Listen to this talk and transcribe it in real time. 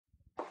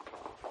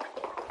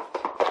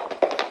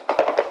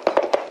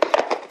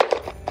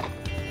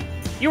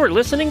You are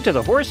listening to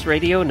the Horse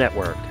Radio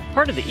Network,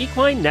 part of the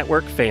Equine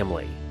Network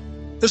family.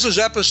 This is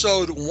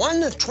episode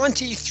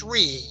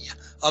 123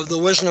 of the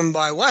Wisdom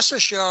by Wessa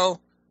show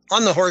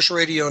on the Horse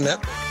Radio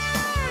Network.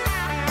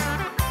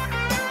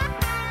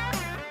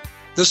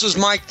 This is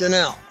Mike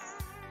Donnell.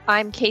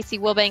 I'm Casey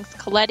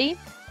Wilbanks-Coletti.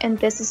 And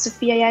this is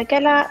Sophia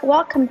Yagela.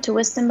 Welcome to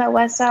Wisdom by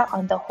Wessa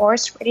on the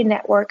Horse Radio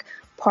Network,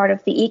 part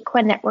of the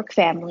Equine Network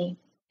family.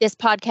 This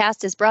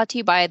podcast is brought to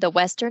you by the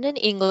Western and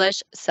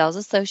English Sales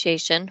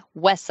Association,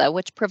 WESA,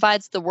 which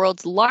provides the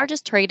world's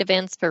largest trade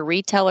events for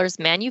retailers,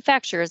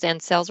 manufacturers,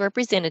 and sales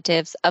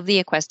representatives of the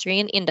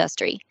equestrian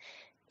industry.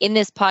 In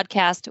this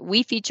podcast,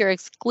 we feature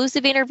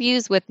exclusive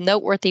interviews with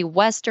noteworthy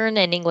Western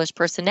and English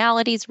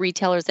personalities,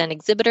 retailers, and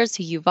exhibitors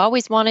who you've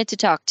always wanted to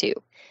talk to.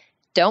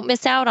 Don't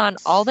miss out on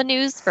all the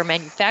news for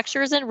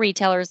manufacturers and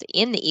retailers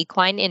in the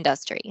equine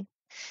industry.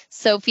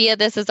 Sophia,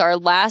 this is our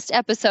last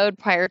episode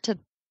prior to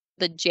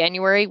the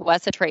January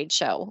WESA trade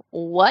show.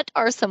 What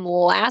are some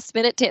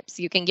last-minute tips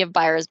you can give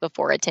buyers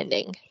before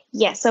attending?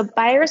 Yes, so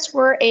buyers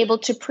were able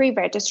to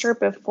pre-register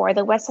before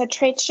the WESA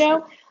trade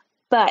show,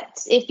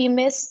 but if you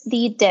miss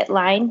the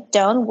deadline,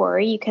 don't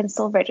worry. You can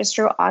still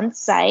register on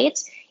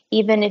site,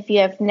 even if you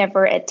have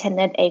never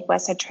attended a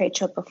WESA trade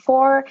show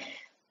before.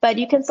 But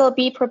you can still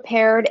be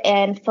prepared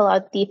and fill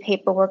out the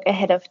paperwork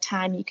ahead of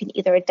time. You can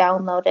either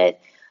download it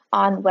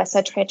on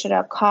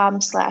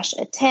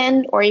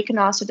wesatradeshow.com/attend, or you can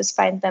also just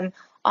find them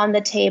on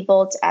the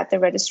tables at the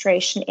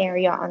registration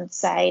area on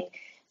site.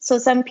 So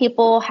some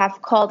people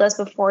have called us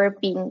before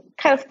being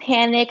kind of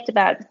panicked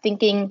about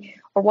thinking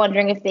or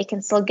wondering if they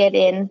can still get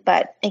in.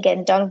 But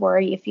again, don't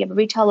worry. If you have a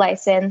retail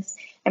license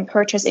and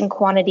purchase in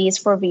quantities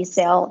for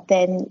resale,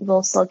 then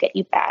we'll still get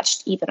you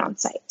badged even on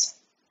site.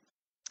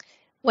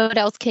 What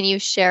else can you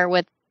share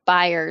with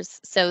buyers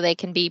so they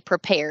can be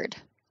prepared?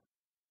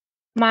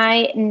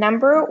 My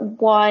number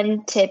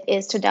one tip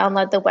is to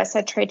download the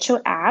WESA Trade Show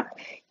app.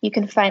 You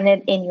can find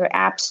it in your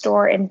app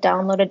store and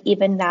download it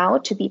even now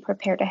to be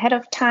prepared ahead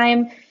of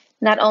time.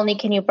 Not only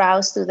can you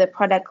browse through the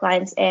product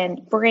lines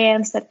and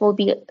brands that will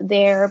be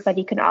there, but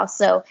you can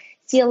also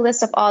see a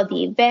list of all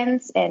the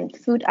events and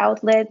food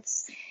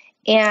outlets.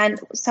 And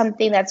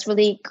something that's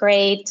really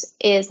great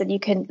is that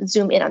you can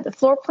zoom in on the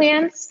floor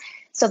plans.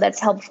 So that's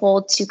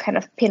helpful to kind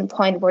of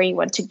pinpoint where you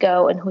want to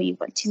go and who you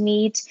want to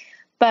meet.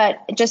 But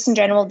just in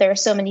general, there are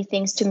so many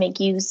things to make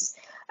use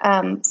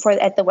for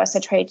at the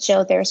WESA Trade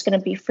Show. There's going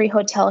to be free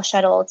hotel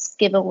shuttles,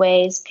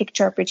 giveaways,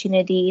 picture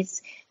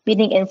opportunities,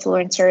 meeting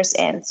influencers,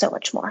 and so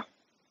much more.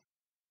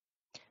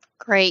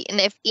 Great. And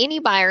if any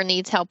buyer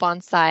needs help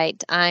on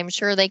site, I'm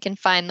sure they can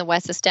find the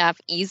WESA staff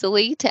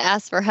easily to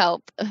ask for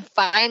help.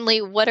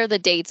 Finally, what are the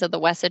dates of the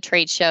WESA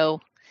Trade Show,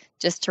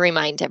 just to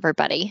remind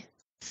everybody?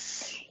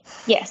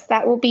 Yes,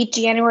 that will be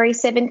January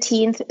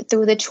 17th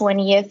through the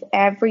 20th,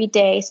 every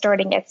day,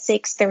 starting at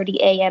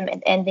 6:30 a.m.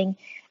 and ending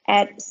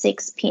at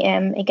 6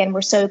 p.m. Again,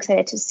 we're so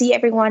excited to see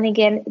everyone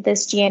again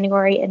this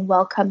January and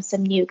welcome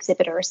some new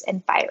exhibitors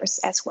and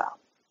buyers as well.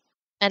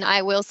 And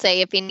I will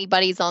say, if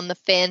anybody's on the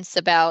fence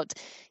about,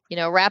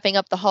 wrapping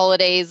up the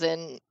holidays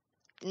and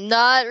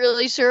not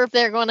really sure if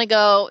they're going to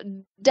go,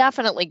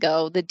 definitely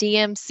go. The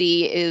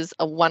DMC is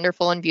a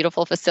wonderful and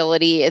beautiful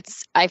facility.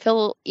 I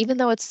feel, even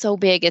though it's so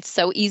big, it's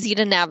so easy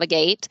to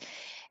navigate.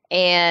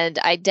 And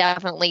I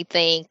definitely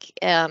think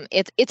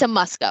it's a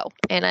must go.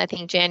 And I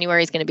think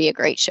January is going to be a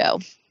great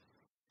show.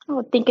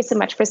 Oh, thank you so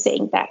much for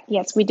saying that.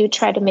 Yes, we do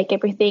try to make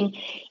everything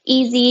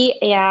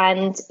easy.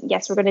 And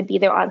yes, we're going to be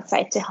there on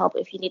site to help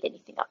if you need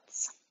anything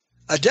else.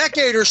 A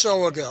decade or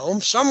so ago,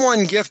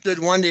 someone gifted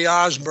Wendy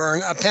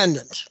Ozburn a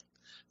pendant.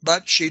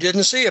 But she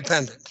didn't see a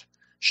pendant.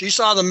 She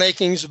saw the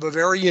makings of a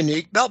very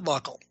unique belt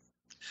buckle.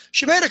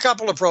 She made a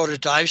couple of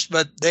prototypes,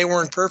 but they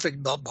weren't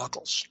perfect belt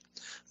buckles.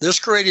 This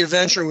creative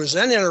venture was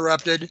then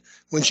interrupted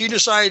when she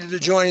decided to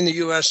join the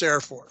U.S.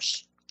 Air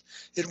Force.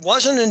 It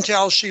wasn't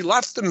until she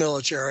left the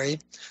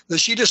military that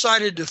she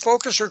decided to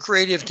focus her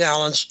creative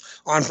talents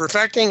on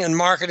perfecting and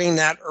marketing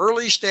that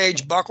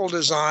early-stage buckle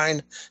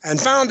design and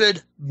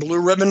founded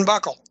Blue Ribbon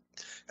Buckle.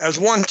 As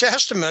one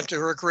testament to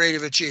her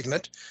creative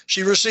achievement,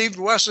 she received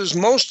WESA's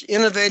Most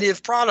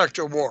Innovative Product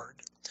Award.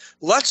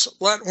 Let's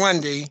let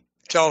Wendy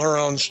tell her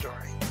own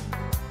story.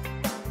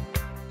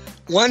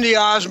 Wendy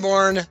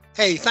Ozburn,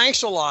 hey,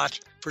 thanks a lot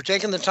for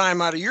taking the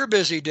time out of your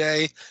busy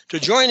day to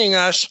joining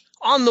us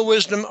on the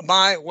Wisdom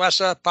by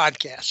WESA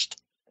podcast.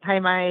 Hi,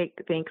 Mike.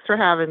 Thanks for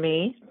having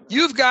me.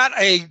 You've got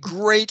a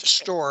great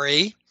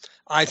story.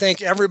 I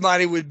think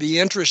everybody would be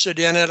interested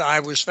in it. I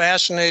was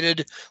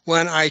fascinated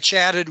when I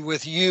chatted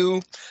with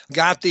you,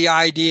 got the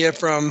idea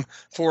for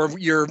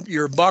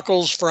your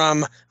buckles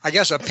from, I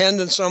guess, a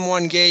pendant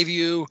someone gave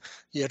you.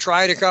 You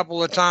tried a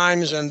couple of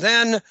times, and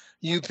then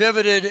you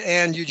pivoted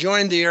and you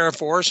joined the Air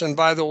Force. And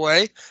by the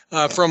way,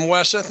 from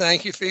WESA,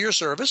 thank you for your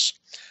service.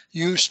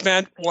 You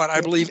spent,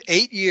 I believe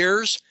 8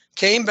 years,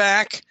 came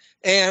back,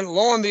 and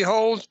lo and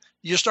behold,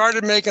 you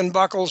started making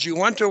buckles, you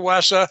went to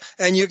WESA,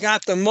 and you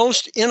got the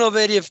Most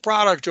Innovative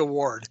Product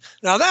Award.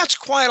 Now, that's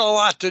quite a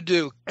lot to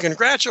do.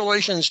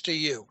 Congratulations to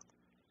you.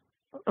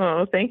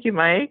 Oh, thank you,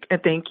 Mike.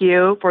 And thank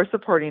you for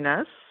supporting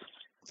us.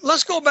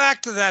 Let's go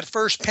back to that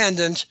first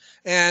pendant.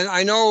 And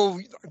I know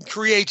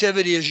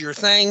creativity is your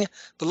thing,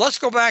 but let's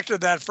go back to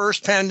that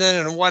first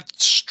pendant and what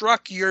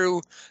struck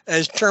you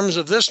as terms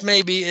of this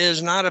maybe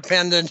is not a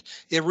pendant.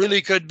 It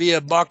really could be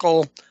a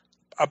buckle.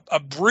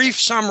 A brief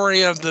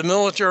summary of the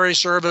military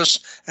service,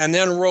 and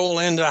then roll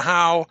into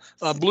how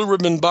a blue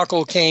ribbon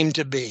buckle came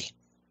to be.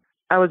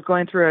 I was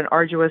going through an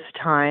arduous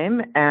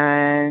time,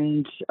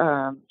 and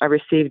I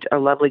received a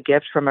lovely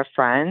gift from a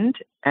friend.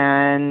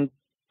 And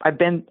I've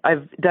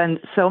done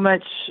so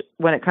much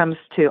when it comes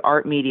to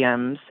art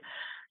mediums: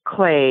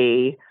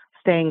 clay,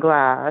 stained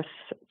glass,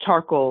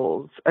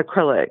 charcoals,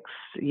 acrylics,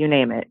 you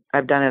name it.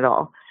 I've done it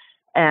all.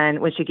 And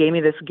when she gave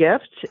me this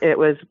gift, it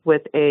was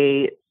with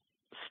a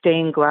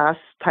stained glass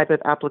type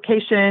of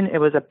application. It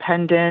was a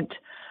pendant.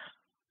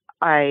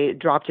 I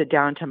dropped it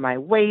down to my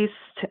waist,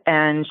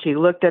 and she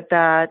looked at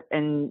that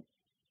and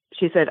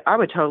she said, I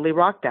would totally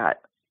rock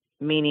that.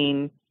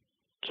 Meaning,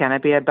 can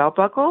it be a belt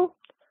buckle?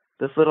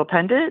 This little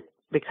pendant?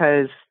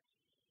 Because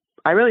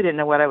I really didn't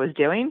know what I was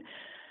doing.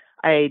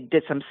 I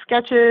did some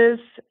sketches.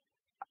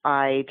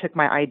 I took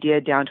my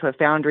idea down to a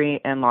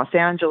foundry in Los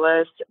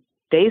Angeles.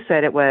 They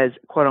said it was,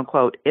 quote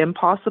unquote,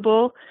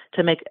 impossible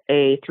to make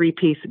a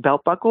 3-piece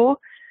belt buckle.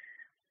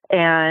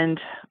 And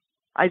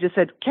I just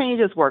said, can you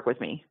just work with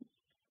me?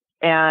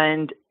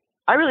 And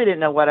I really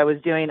didn't know what I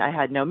was doing. I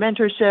had no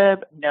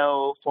mentorship,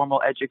 no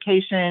formal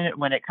education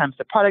when it comes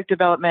to product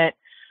development.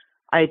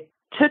 I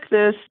took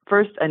this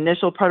first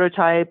initial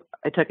prototype.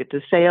 I took it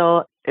to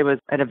sale. It was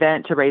an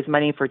event to raise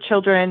money for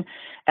children.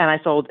 And I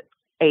sold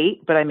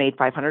 8, but I made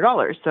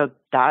 $500. So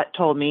that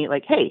told me,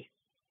 like, hey,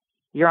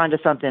 you're onto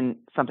something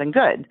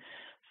good.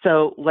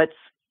 So let's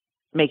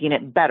making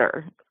it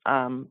better.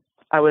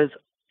 I was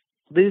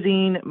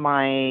losing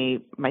my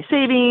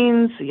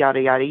savings, yada,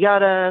 yada,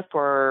 yada,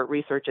 for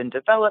research and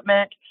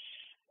development.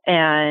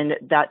 And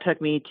that took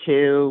me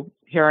to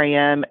here I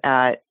am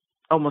at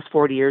almost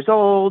 40 years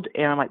old.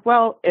 And I'm like,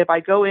 well, if I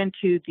go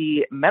into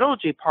the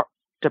metallurgy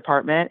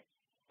department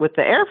with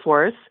the Air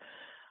Force,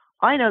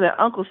 I know that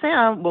Uncle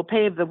Sam will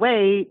pave the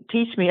way,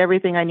 teach me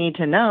everything I need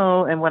to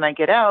know. And when I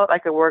get out, I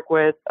could work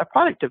with a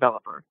product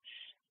developer.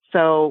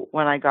 So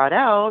when I got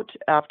out,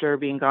 after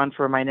being gone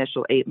for my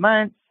initial 8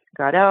 months,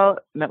 got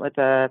out, met with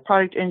a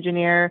product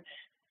engineer.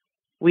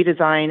 We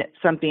designed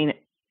something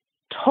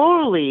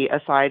totally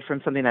aside from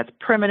something that's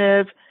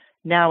primitive.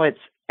 Now it's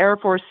Air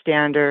Force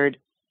standard,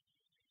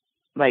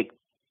 like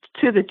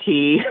to the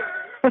T.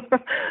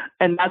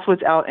 And that's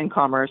what's out in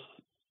commerce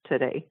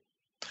today.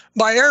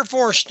 By Air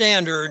Force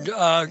standard,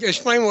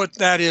 explain what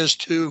that is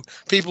to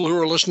people who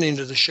are listening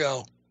to the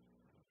show.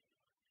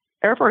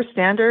 Air Force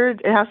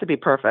standard, it has to be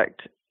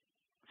perfect.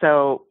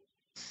 So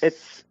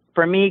it's,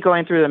 for me,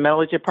 going through the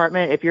metallurgy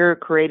department, if you're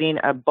creating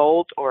a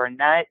bolt or a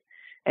nut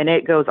and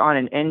it goes on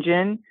an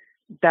engine,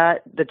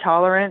 that the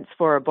tolerance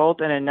for a bolt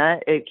and a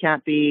nut, it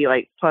can't be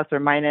like plus or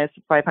minus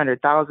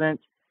 500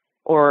 thousandths,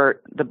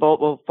 or the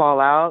bolt will fall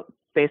out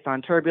based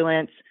on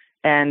turbulence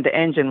and the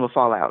engine will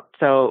fall out.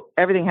 So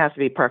everything has to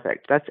be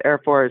perfect. That's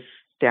Air Force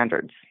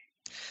standards.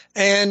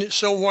 And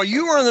so while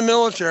you were in the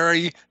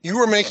military, you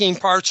were making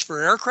parts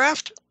for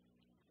aircraft?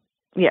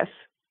 Yes.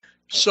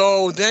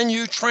 So then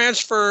you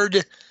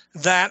transferred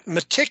that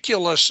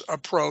meticulous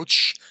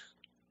approach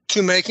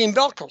to making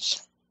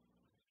buckles.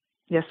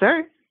 Yes,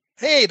 sir.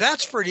 Hey,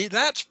 that's pretty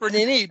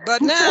neat.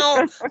 But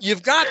now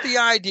you've got the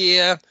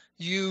idea,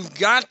 you've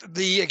got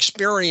the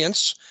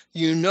experience,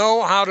 you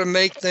know how to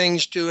make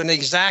things to an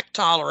exact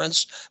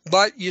tolerance,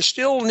 but you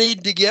still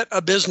need to get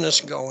a business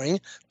going.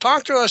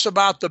 Talk to us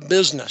about the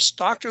business.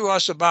 Talk to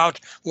us about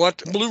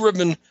what Blue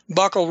Ribbon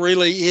Buckle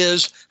really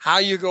is, how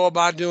you go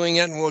about doing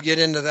it, and we'll get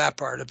into that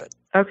part of it.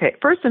 Okay.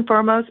 First and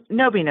foremost,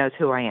 nobody knows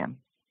who I am.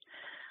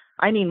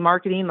 I need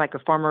marketing like a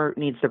farmer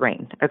needs the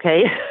rain.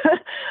 Okay.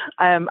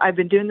 I've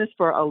been doing this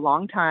for a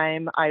long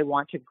time. I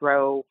want to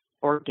grow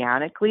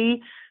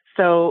organically.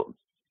 So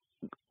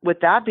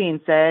with that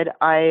being said,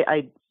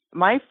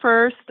 my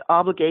first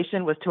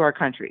obligation was to our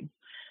country.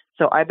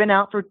 So I've been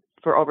out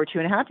for over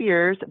 2.5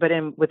 years, but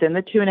within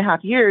the 2.5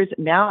 years,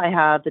 now I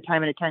have the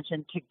time and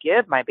attention to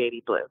give my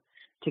baby blue,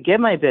 to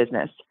give my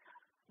business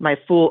my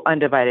full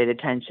undivided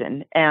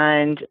attention.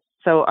 And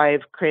so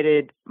I've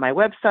created my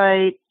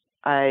website.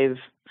 I've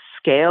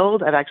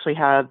scaled. I've actually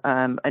have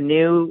a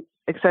new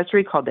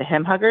accessory called the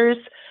Hem Huggers.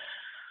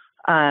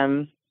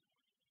 And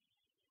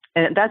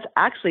that's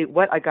actually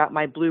what I got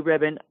my Blue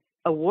Ribbon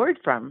Award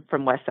from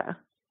WESA,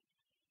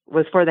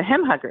 was for the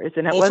Hem Huggers.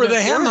 And it was for the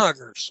Hem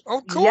Huggers.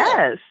 Oh, cool.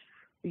 Yes.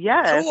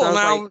 Yes. Cool.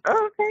 Now, like,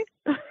 oh,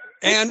 okay.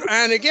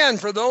 and again,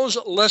 for those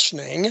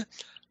listening,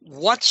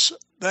 what's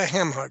the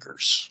Hem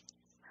Huggers?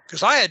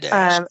 Because I had to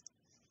ask.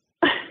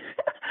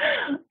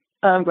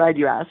 I'm glad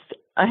you asked.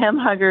 A hem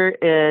hugger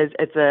is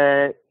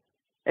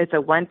it's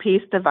a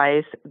one-piece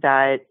device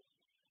that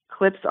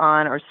clips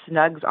on or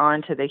snugs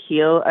onto the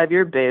heel of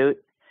your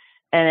boot,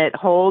 and it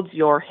holds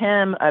your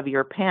hem of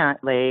your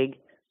pant leg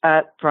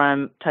up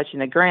from touching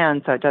the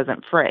ground so it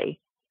doesn't fray.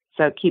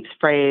 So it keeps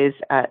frays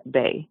at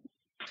bay.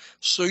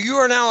 So you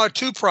are now a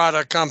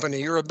two-product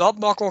company. You're a belt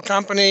buckle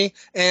company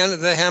and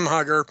the hem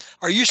hugger.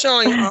 Are you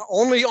selling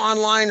only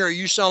online, or are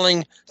you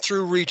selling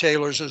through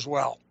retailers as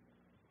well?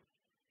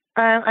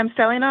 I'm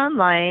selling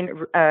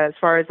online as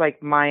far as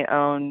like my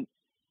own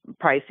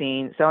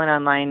pricing, selling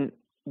online,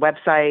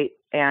 website,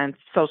 and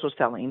social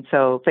selling.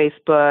 So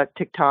Facebook,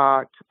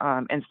 TikTok,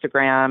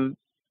 Instagram.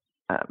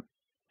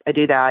 I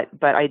do that,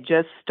 but I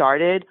just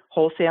started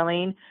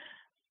wholesaling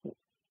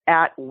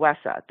at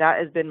WESA. That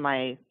has been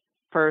my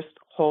first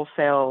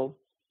wholesale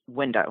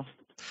window.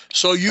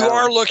 So you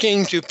are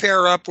looking to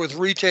pair up with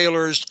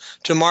retailers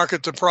to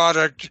market the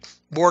product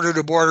border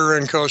to border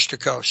and coast to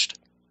coast.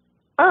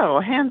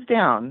 Oh, hands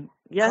down.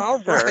 Yes,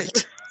 all sir.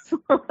 Right.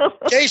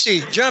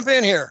 Casey, jump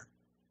in here.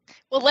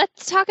 Well,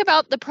 let's talk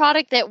about the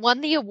product that won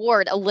the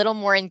award a little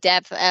more in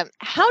depth.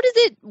 How does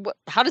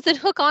it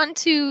hook on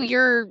to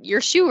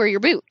your shoe or your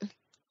boot?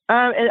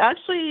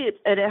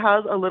 It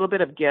has a little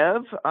bit of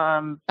give.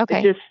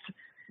 Okay.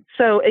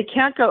 So it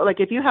can't go, like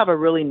if you have a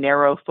really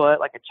narrow foot,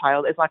 like a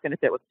child, it's not going to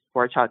fit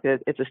for a child.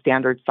 It's a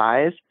standard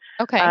size.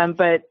 Okay.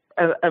 But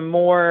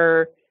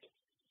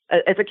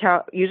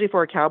usually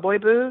for a cowboy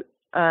boot.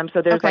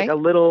 So there's like a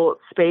little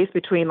space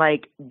between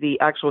like the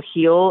actual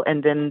heel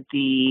and then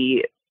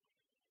the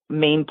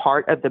main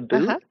part of the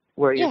boot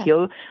where your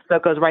heel. So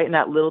it goes right in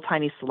that little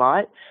tiny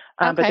slot.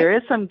 But there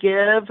is some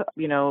give,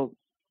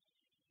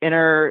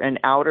 inner and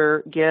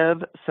outer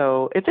give,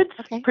 so it fits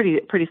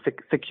pretty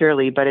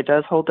securely, but it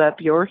does hold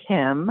up your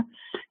hem.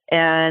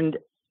 And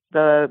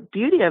the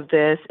beauty of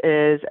this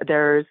is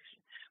there's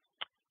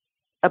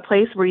a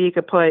place where you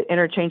could put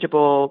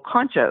interchangeable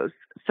conchos.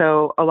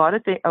 So a lot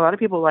of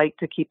people like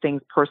to keep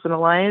things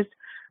personalized.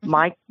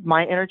 My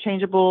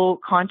interchangeable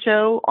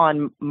concho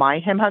on my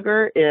hem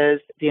hugger is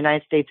the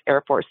United States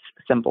Air Force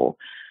symbol,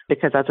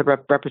 because that's a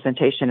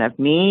representation of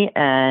me.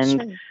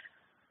 And sure.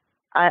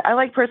 I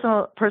like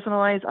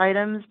personalized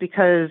items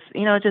because,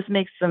 it just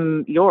makes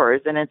them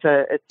yours, and it's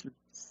a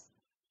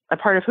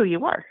part of who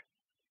you are.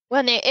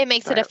 Well, and it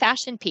makes it a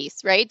fashion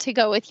piece, right, to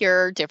go with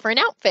your different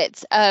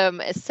outfits.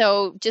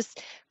 So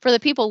just for the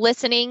people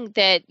listening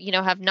that,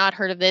 have not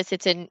heard of this,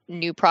 it's a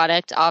new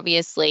product,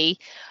 obviously.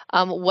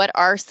 What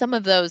are some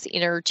of those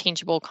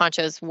interchangeable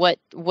conchos? What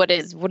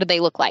do they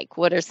look like?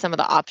 What are some of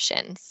the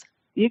options?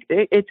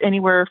 It's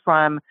anywhere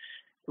from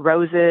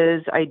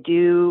roses. I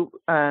do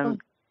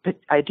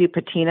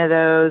patina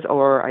those,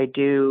 or I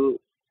do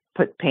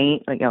put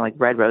paint, like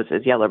red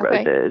roses, yellow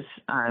roses.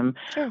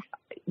 Sure.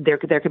 There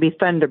could be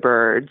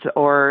Thunderbirds,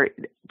 or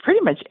pretty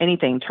much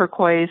anything,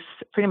 turquoise,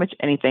 pretty much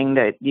anything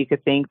that you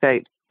could think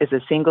that is a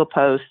single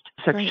post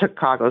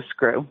Chicago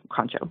screw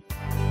concho.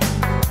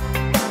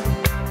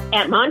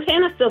 At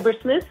Montana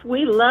Silversmiths,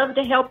 we love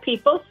to help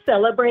people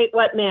celebrate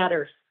what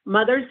matters.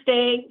 Mother's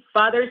Day,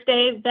 Father's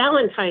Day,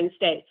 Valentine's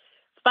Day.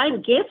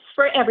 Find gifts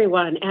for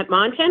everyone at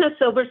Montana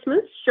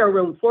Silversmiths,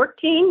 showroom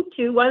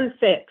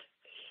 14216.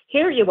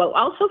 Here you will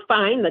also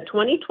find the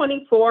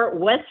 2024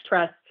 West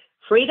Trust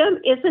Freedom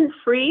Isn't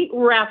Free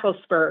raffle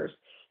spurs.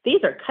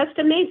 These are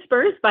custom-made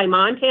spurs by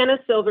Montana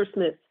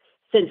Silversmiths.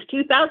 Since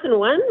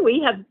 2001, we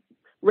have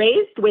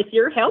raised, with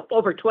your help,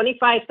 over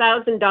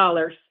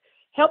 $25,000.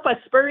 Help us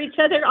spur each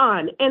other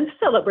on and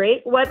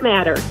celebrate what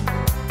matters.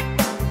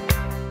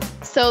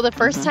 So the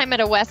first time at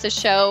a WESA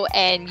show,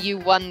 and you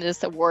won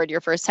this award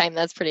your first time,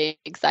 that's pretty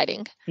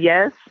exciting.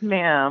 Yes,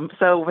 ma'am.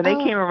 So when they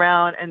came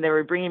around and they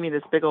were bringing me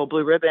this big old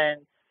blue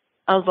ribbon,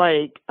 I was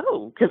like,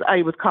 because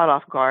I was caught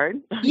off guard.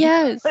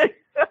 Yes.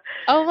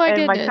 Oh my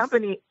goodness.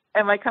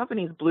 My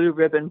company's Blue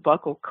Ribbon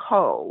Buckle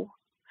Co.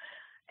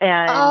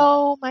 And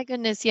oh my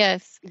goodness,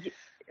 yes.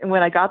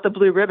 When I got the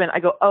blue ribbon, I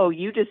go, oh,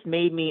 you just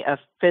made me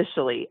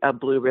officially a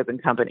blue ribbon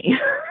company.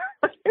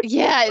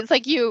 Yeah, it's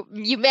like you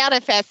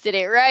manifested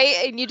it, right?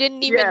 And you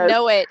didn't even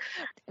know it.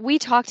 We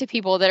talk to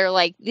people that are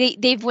like,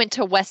 they've went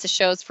to WESA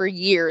shows for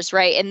years,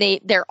 right? And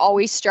they're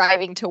always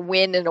striving to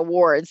win an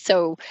award.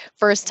 So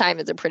first time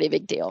is a pretty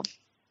big deal.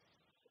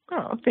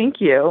 Oh,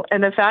 thank you.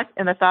 And the fact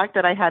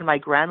that I had my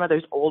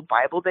grandmother's old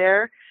Bible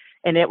there,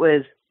 and it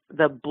was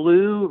the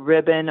Blue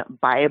Ribbon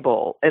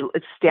Bible.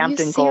 It's stamped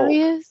in gold. Are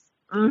you serious?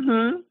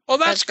 Mm-hmm. Well,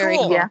 that's cool. Very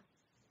cool. Yeah.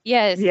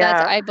 Yes,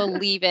 I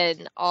believe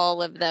in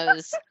all of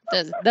those.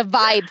 The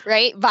vibe,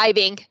 right?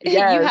 Vibing.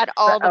 Yes, you had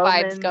all the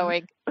vibes omen.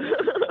 going.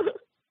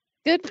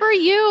 Good for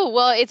you.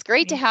 Well, it's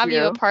great to have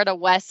you a part of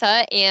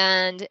WESA.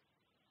 And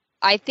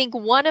I think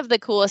one of the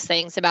coolest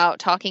things about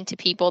talking to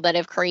people that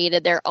have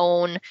created their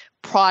own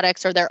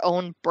products or their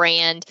own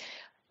brand,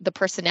 the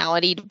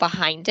personality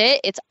behind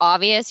it. It's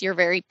obvious you're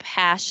very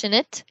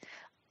passionate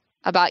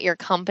about your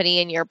company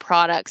and your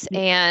products.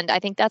 And I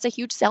think that's a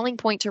huge selling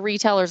point to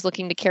retailers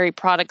looking to carry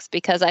products,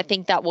 because I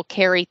think that will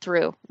carry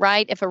through,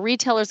 right? If a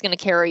retailer is going to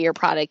carry your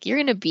product, you're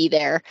going to be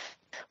there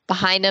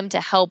behind them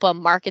to help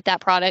them market that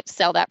product,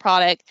 sell that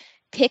product,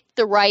 pick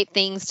the right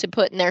things to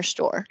put in their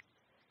store.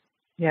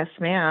 Yes,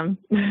 ma'am.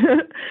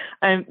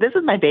 This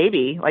is my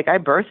baby. Like I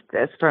birthed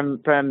this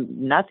from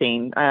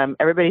nothing.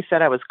 Everybody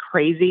said I was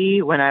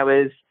crazy when I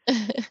was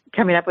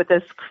coming up with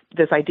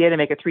this idea to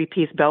make a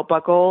 3-piece belt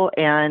buckle.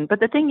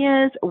 But the thing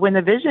is, when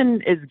the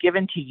vision is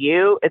given to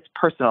you, it's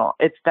personal.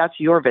 That's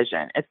your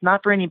vision. It's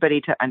not for anybody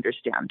to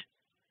understand.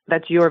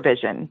 That's your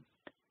vision.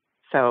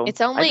 So it's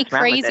only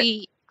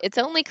crazy. It's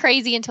only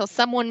crazy until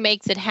someone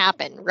makes it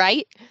happen,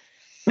 right?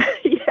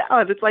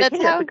 Yeah, it's like, that's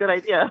a good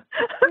idea.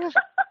 Yeah.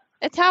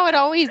 It's how it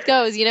always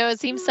goes. It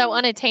seems so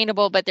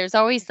unattainable, but there's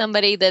always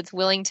somebody that's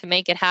willing to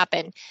make it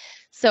happen.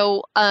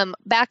 So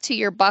back to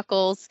your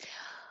buckles.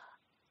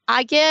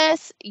 I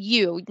guess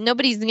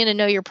nobody's going to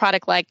know your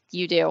product like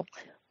you do.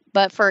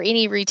 But for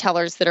any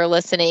retailers that are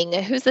listening,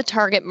 who's the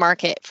target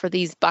market for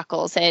these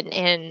buckles?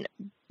 And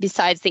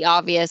besides the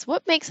obvious,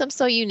 what makes them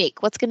so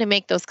unique? What's going to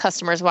make those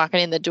customers walking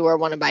in the door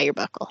want to buy your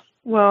buckle?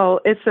 Well,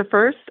 it's the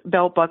first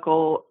belt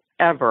buckle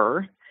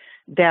ever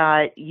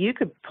that you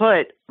could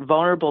put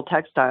vulnerable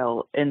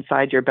textile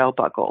inside your belt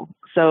buckle.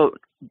 So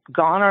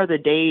gone are the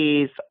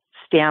days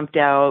stamped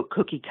out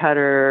cookie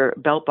cutter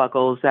belt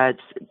buckles that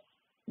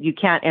you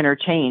can't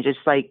interchange. It's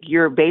like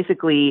your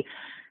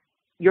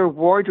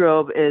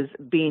wardrobe is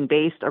being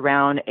based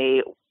around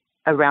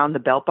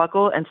the belt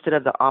buckle instead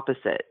of the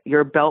opposite.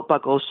 Your belt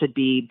buckle should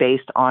be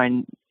based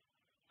on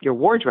your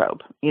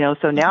wardrobe,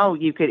 so now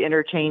you could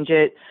interchange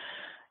it.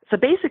 So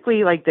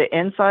basically, like the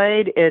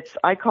inside,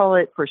 I call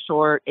it for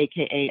short,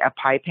 AKA a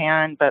pie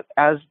pan, but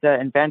as the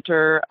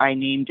inventor, I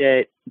named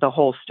it the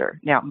holster.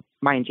 Now,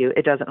 mind you,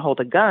 it doesn't hold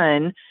a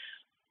gun,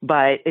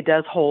 but it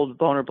does hold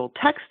vulnerable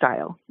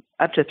textile,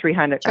 up to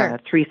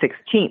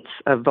 3/16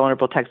 of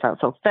vulnerable textile.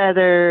 So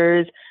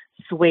feathers,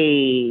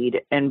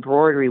 suede,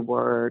 embroidery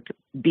work,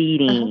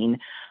 beading,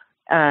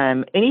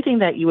 anything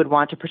that you would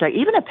want to protect,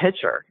 even a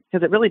picture,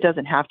 because it really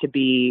doesn't have to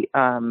be,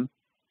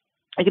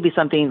 it could be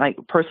something like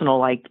personal,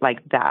 like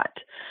that.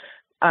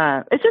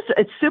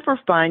 It's super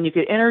fun. You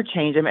could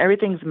interchange them.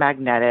 Everything's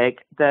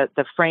magnetic.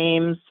 The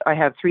frames, I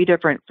have 3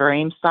 different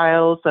frame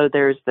styles. So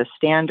there's the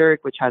standard,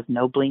 which has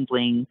no bling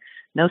bling,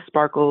 no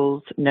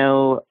sparkles,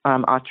 no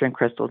Austrian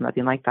crystals,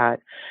 nothing like that.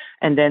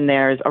 And then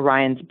there's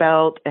Orion's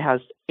belt. It has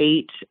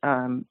 8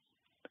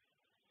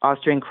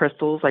 Austrian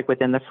crystals, like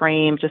within the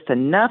frame, just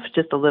enough,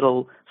 just a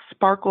little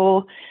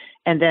sparkle.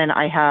 And then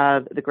I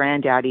have the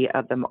granddaddy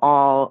of them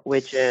all,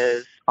 which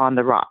is on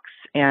the rocks.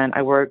 And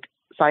I work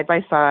side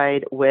by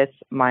side with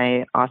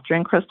my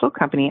Austrian crystal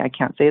company. I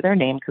can't say their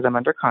name because I'm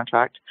under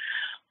contract.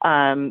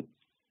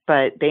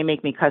 But they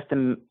make me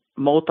custom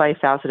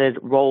multifaceted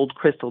rolled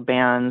crystal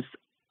bands,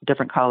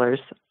 different colors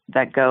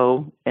that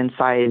go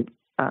inside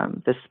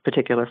this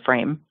particular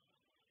frame.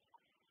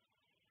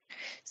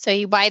 So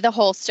you buy the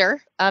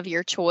holster of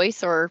your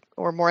choice or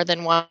more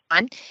than one,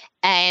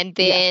 and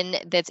then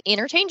that's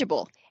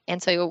interchangeable.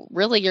 And so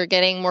really you're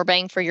getting more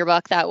bang for your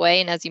buck that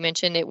way. And as you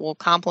mentioned, it will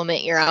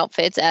complement your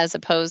outfits as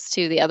opposed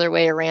to the other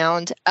way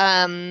around.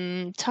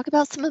 Talk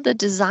about some of the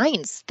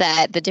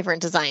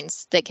different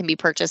designs that can be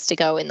purchased to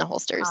go in the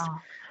holsters.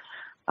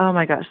 Oh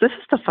my gosh, this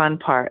is the fun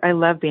part. I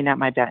love being at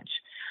my bench.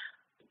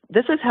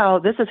 This is how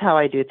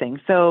I do things.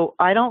 So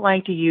I don't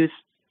like to use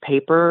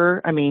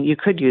paper. I mean, you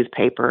could use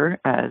paper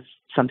as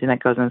something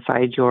that goes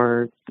inside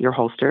your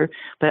holster,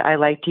 but I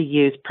like to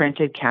use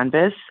printed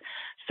canvas.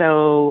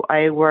 So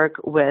I work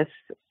with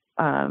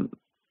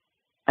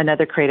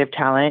another creative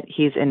talent.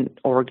 He's in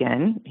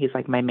Oregon. He's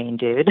like my main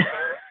dude.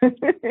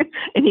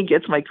 And he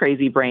gets my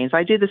crazy brains.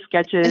 I do the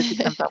sketches. He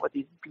comes out with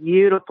these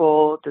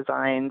beautiful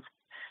designs.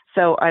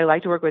 So I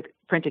like to work with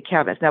printed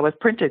canvas. Now with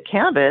printed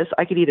canvas,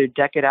 I could either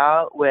deck it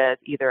out with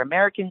either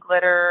American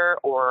glitter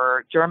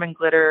or German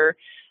glitter,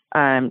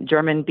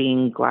 German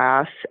being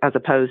glass as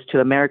opposed to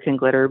American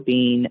glitter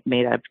being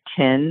made of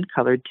tin,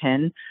 colored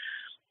tin.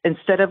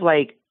 Instead of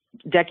like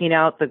decking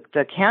out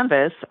the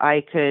canvas,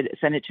 I could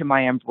send it to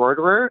my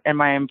embroiderer, and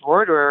my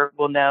embroiderer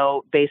will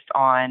know based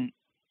on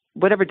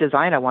whatever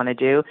design I want to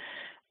do,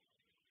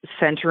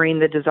 centering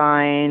the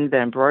design, the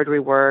embroidery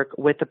work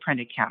with the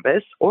printed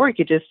canvas, or you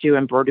could just do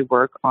embroidery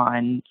work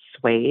on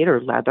suede or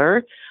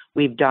leather.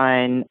 We've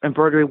done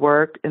embroidery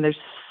work, and there's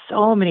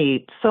so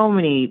many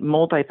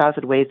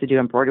multifaceted ways to do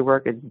embroidery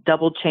work. It's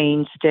double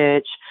chain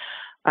stitch,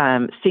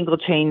 single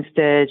chain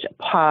stitch,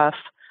 puff,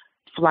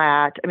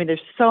 flat. I mean, there's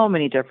so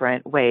many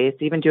different ways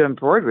to even do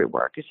embroidery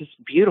work. It's just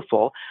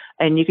beautiful.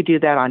 And you could do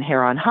that on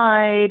hair on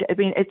hide. I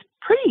mean, it's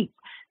pretty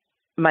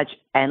much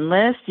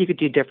endless. You could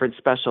do different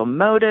special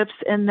motifs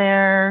in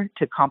there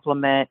to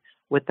complement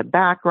with the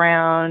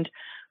background.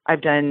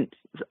 I've done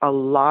a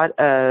lot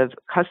of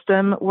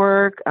custom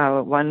work,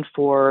 one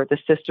for the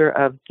sister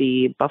of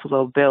the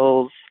Buffalo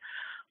Bills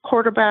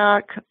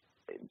quarterback.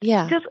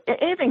 Yeah. Just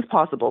anything's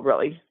possible,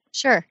 really.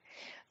 Sure.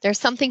 There's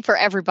something for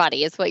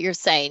everybody is what you're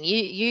saying.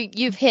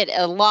 You've hit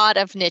a lot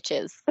of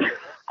niches.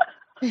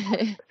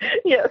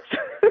 Yes.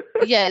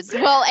 Yes.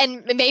 Well,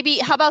 and maybe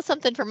how about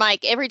something for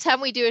Mike? Every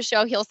time we do a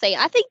show, he'll say,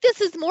 I think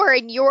this is more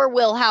in your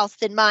wheelhouse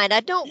than mine. I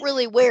don't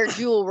really wear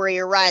jewelry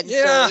or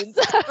rhinestones.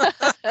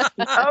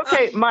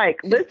 Okay, Mike,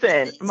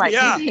 listen. Mike,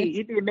 Yeah.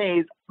 you'd be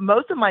amazed.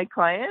 Most of my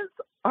clients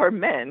are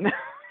men.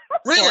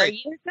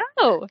 Really? There you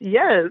go.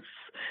 Yes.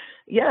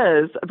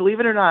 Believe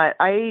it or not,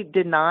 I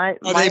did not.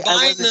 Are they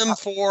buying them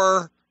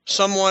for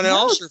someone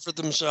else or for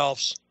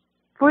themselves?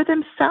 For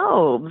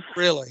themselves.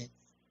 Really?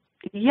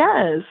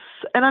 Yes.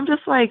 And I'm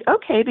just like,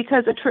 okay,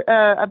 because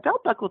a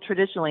belt buckle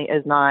traditionally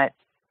is not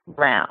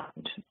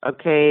round.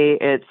 Okay.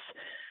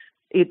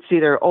 It's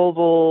either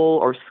oval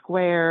or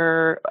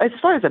square as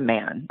far as a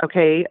man.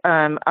 Okay.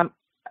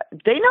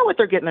 They know what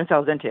they're getting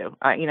themselves into.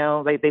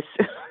 They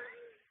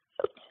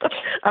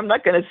I'm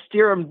not going to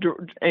steer them,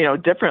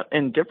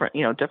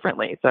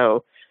 differently.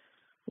 So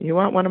you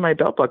want one of my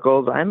belt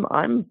buckles?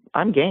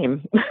 I'm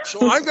game.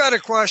 So I've got a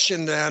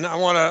question. Then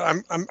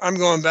I'm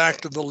going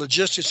back to the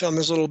logistics on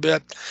this a little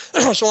bit.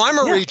 So I'm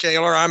a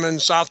retailer. I'm in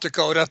South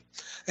Dakota,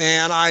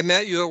 and I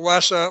met you at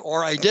WESA,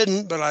 or I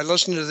didn't, but I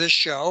listened to this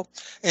show,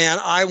 and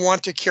I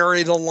want to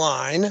carry the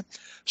line.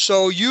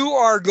 So you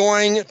are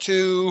going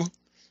to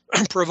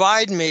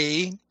provide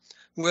me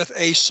with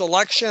a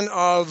selection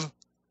of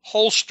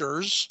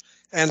holsters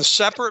and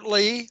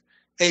separately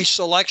a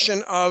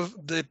selection of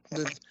the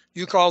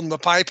you call them the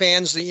pie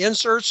pans, the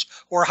inserts,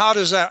 or how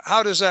does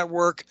that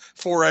work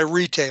for a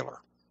retailer?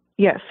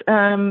 Yes.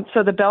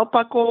 So the belt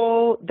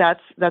buckle,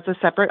 that's a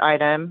separate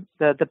item,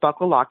 the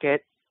buckle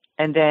locket,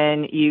 and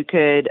then you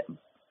could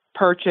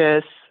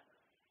purchase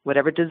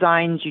whatever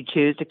designs you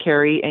choose to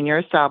carry in your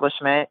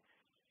establishment,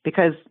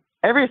 because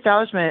every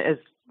establishment is,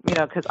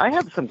 because I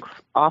have some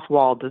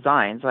off-wall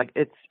designs. Like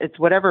it's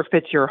whatever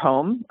fits your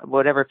home,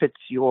 whatever fits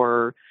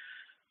your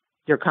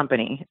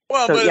company.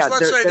 Well, so, but yeah,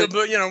 let's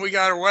say we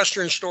got a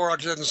Western store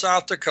in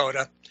South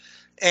Dakota,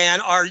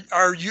 and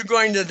are you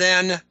going to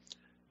then,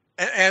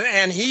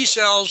 and he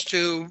sells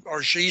to,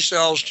 or she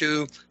sells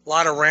to a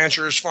lot of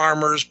ranchers,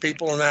 farmers,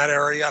 people in that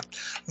area,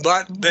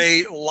 but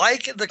they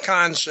like the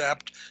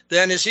concept.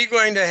 Then is he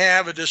going to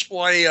have a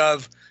display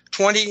of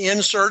 20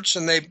 inserts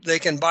and they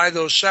can buy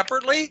those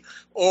separately,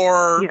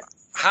 or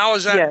how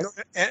is that?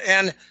 Yes.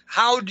 And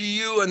how do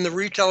you and the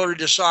retailer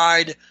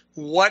decide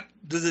what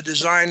the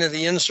design of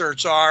the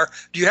inserts are?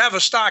 Do you have a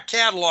stock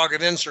catalog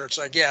of inserts,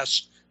 I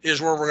guess,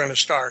 is where we're going to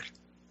start?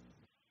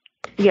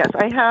 Yes,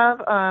 I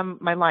have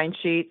my line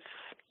sheets,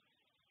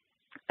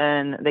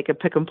 and they can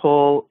pick and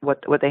pull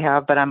what they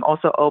have, but I'm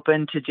also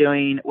open to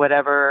doing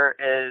whatever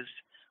is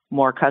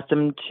more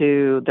custom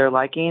to their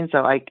liking.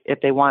 So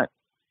if they want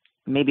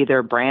maybe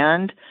their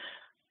brand,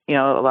 a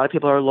lot of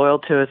people are loyal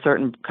to a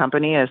certain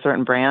company, a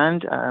certain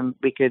brand.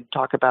 We could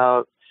talk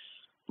about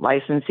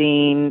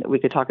licensing. We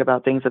could talk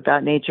about things of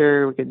that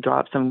nature. We could draw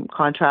up some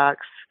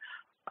contracts.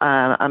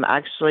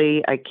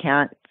 I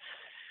can't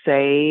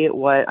say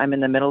what I'm in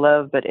the middle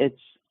of, but it's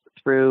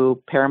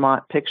through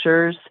Paramount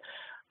Pictures.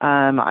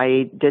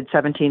 I did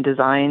 17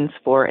 designs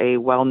for a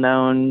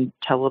well-known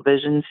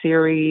television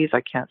series.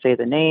 I can't say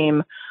the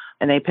name.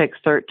 And they picked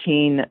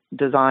 13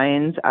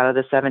 designs out of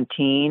the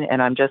 17,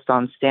 and I'm just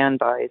on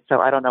standby. So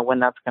I don't know when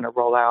that's going to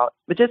roll out.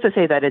 But just to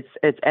say that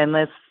it's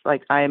endless.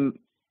 Like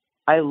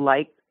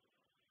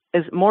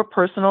is more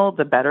personal,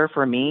 the better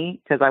for me,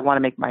 because I want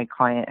to make my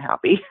client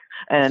happy.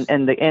 And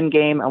the end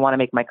game, I want to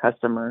make my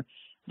customer,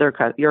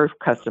 your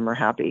customer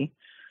happy.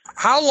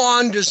 How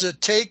long does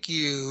it take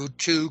you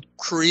to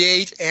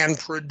create and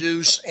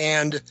produce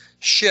and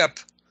ship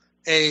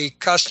a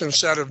custom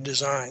set of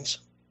designs?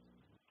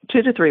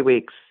 2 to 3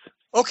 weeks.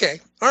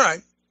 Okay. All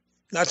right.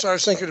 That's what I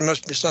was thinking. It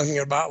must be something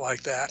about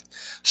like that.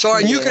 So,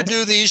 and you could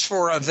do these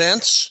for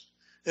events.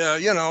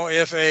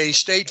 If a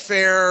state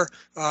fair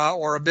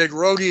or a big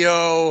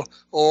rodeo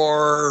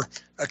or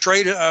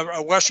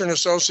a Western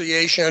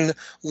association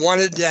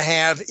wanted to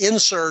have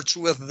inserts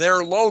with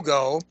their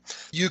logo,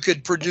 you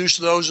could produce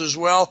those as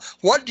well.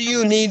 What do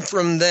you need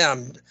from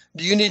them?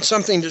 Do you need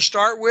something to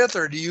start with,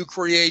 or do you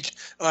create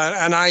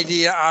an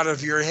idea out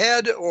of your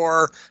head,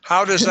 or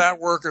how does that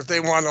work? If they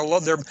want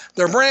to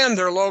their brand,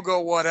 their logo,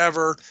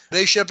 whatever,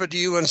 they ship it to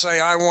you and say,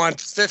 I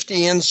want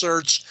 50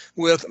 inserts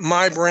with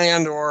my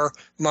brand or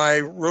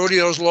my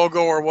rodeo's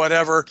logo or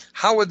whatever.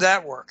 How would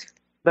that work?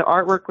 The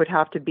artwork would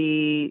have to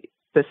be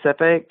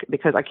specific,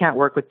 because I can't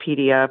work with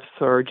PDFs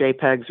or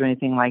JPEGs or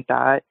anything like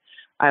that.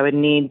 I would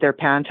need their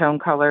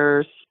Pantone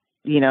colors,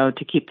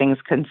 to keep things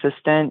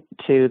consistent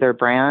to their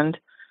brand.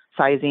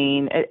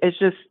 Sizing, it's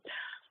just,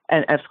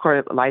 and of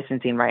course,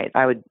 licensing, right?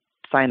 I would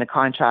sign the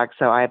contract,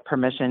 so I have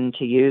permission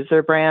to use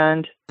their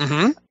brand.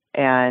 Mm-hmm.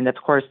 And of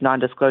course,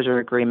 non-disclosure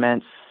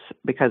agreements,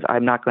 because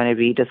I'm not going to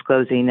be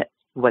disclosing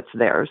what's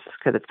theirs,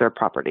 because it's their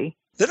property.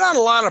 There are not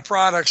a lot of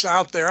products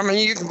out there. I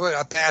mean, you can put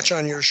a patch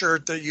on your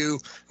shirt that you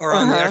are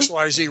on the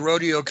XYZ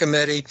rodeo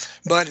committee,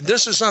 but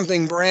this is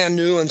something brand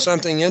new and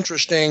something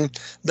interesting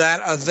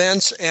that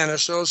events and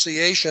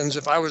associations,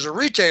 if I was a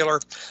retailer,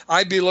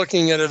 I'd be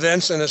looking at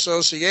events and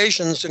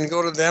associations and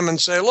go to them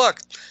and say, look,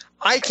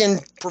 I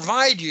can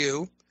provide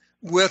you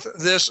with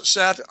this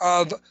set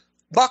of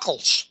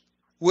buckles.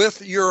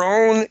 with your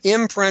own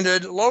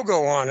imprinted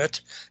logo on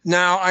it.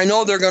 Now, I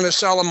know they're going to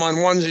sell them on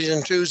onesies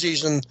and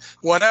twosies and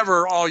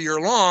whatever all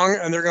year long,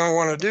 and they're going to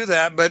want to do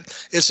that. But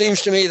it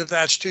seems to me that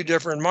that's two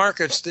different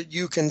markets that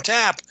you can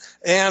tap.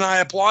 And I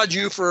applaud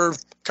you for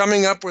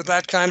coming up with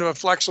that kind of a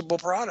flexible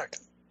product.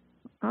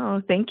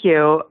 Oh, thank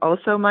you.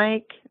 Also,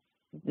 Mike,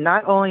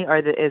 not only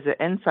is the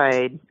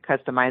inside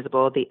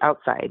customizable, the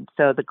outside.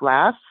 So the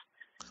glass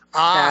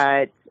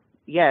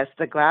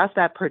the glass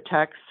that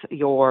protects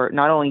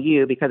not only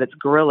you, because it's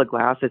Gorilla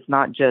Glass. It's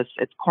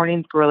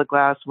Corning's Gorilla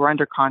Glass. We're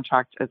under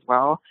contract as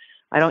well.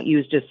 I don't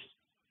use just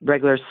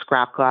regular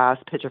scrap glass,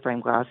 picture frame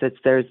glass.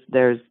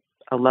 There's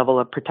a level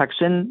of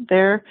protection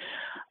there.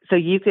 So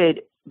you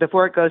could,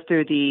 before it goes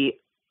through the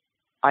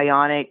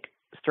ionic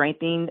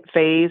strengthening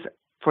phase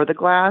for the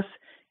glass,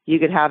 you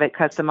could have it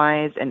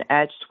customized and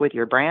etched with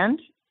your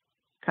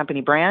company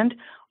brand,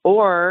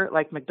 or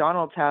like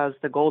McDonald's has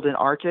the golden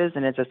arches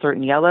and it's a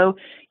certain yellow,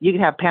 you can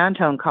have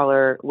Pantone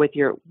color with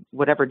your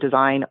whatever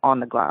design on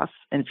the glass,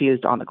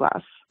 infused on the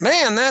glass.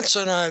 Man, that's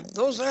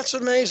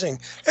amazing.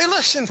 Hey,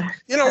 listen,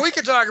 we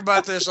could talk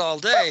about this all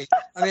day.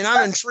 I mean,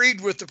 I'm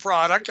intrigued with the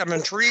product. I'm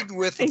intrigued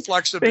with the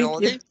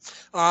flexibility.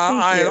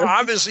 I'm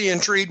obviously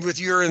intrigued with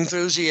your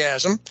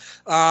enthusiasm.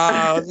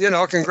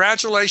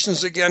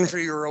 Congratulations again for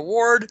your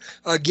award.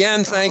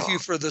 Again, thank you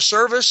for the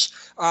service.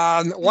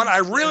 What I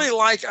really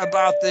like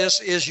about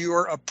this is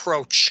your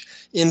approach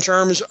in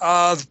terms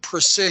of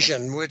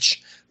precision,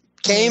 which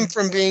came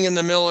from being in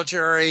the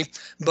military,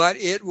 but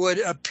it would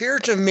appear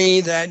to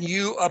me that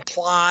you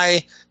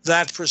apply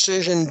that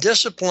precision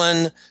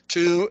discipline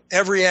to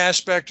every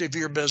aspect of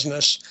your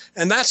business.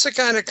 And that's the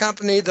kind of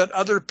company that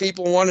other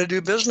people want to do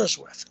business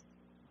with.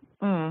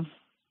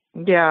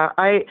 Yeah,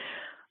 I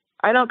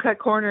don't cut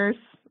corners.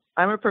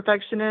 I'm a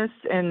perfectionist,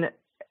 and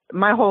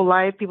my whole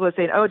life people are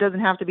saying, oh, it doesn't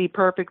have to be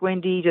perfect,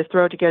 Wendy, just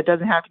throw it together. It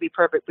doesn't have to be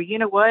perfect. But you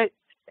know what?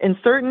 In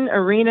certain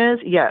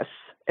arenas, yes,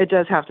 it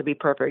does have to be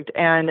perfect.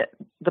 And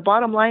the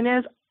bottom line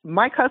is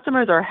my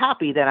customers are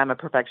happy that I'm a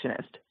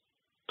perfectionist.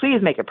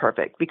 Please make it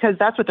perfect, because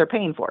that's what they're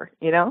paying for,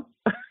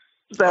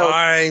 So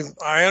I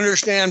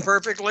understand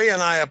perfectly,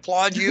 and I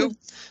applaud you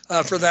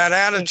for that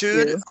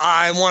attitude.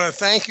 I want to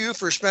thank you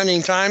for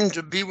spending time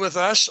to be with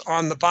us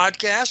on the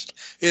podcast.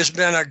 It's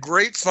been a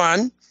great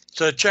fun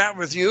to chat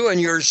with you,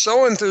 and you're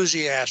so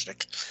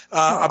enthusiastic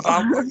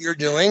about what you're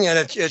doing, and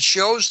it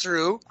shows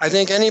through. I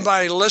think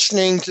anybody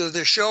listening to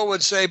the show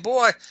would say,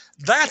 boy,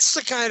 that's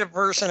the kind of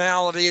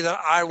personality that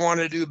I want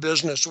to do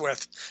business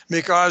with,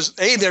 because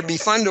A, they'd be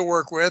fun to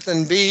work with,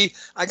 and B,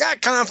 I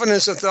got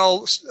confidence that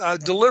they'll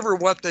deliver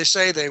what they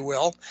say they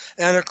will.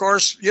 And of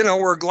course,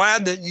 we're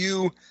glad that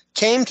you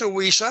came to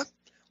WESA.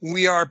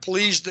 We are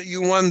pleased that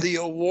you won the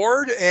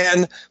award,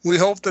 and we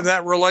hope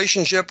that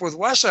relationship with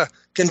WESA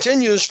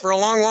continues for a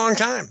long, long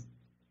time.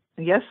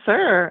 Yes,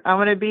 sir. I'm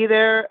going to be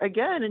there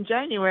again in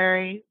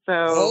January.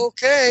 So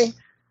okay.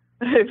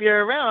 If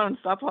you're around,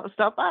 stop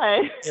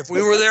by. If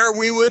we were there,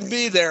 we would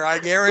be there. I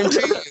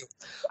guarantee you.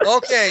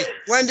 Okay.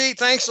 Wendy,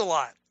 thanks a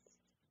lot.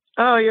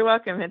 Oh, you're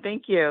welcome. And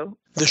thank you.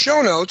 The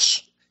show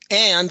notes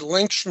and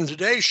links from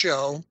today's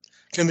show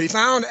can be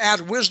found at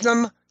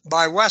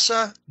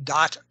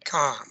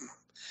wisdombywesa.com.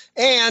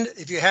 And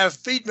if you have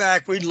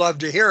feedback, we'd love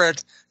to hear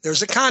it.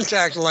 There's a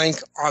contact link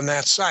on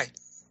that site.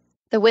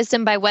 The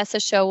Wisdom by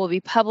WESA show will be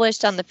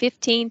published on the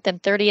 15th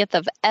and 30th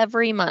of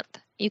every month.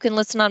 You can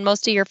listen on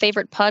most of your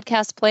favorite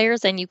podcast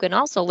players, and you can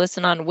also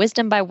listen on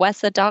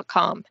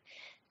wisdombywesa.com.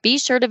 Be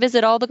sure to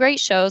visit all the great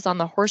shows on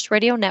the Horse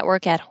Radio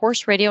Network at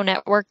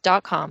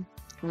horseradionetwork.com.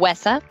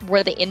 WESA,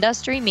 where the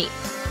industry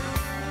meets.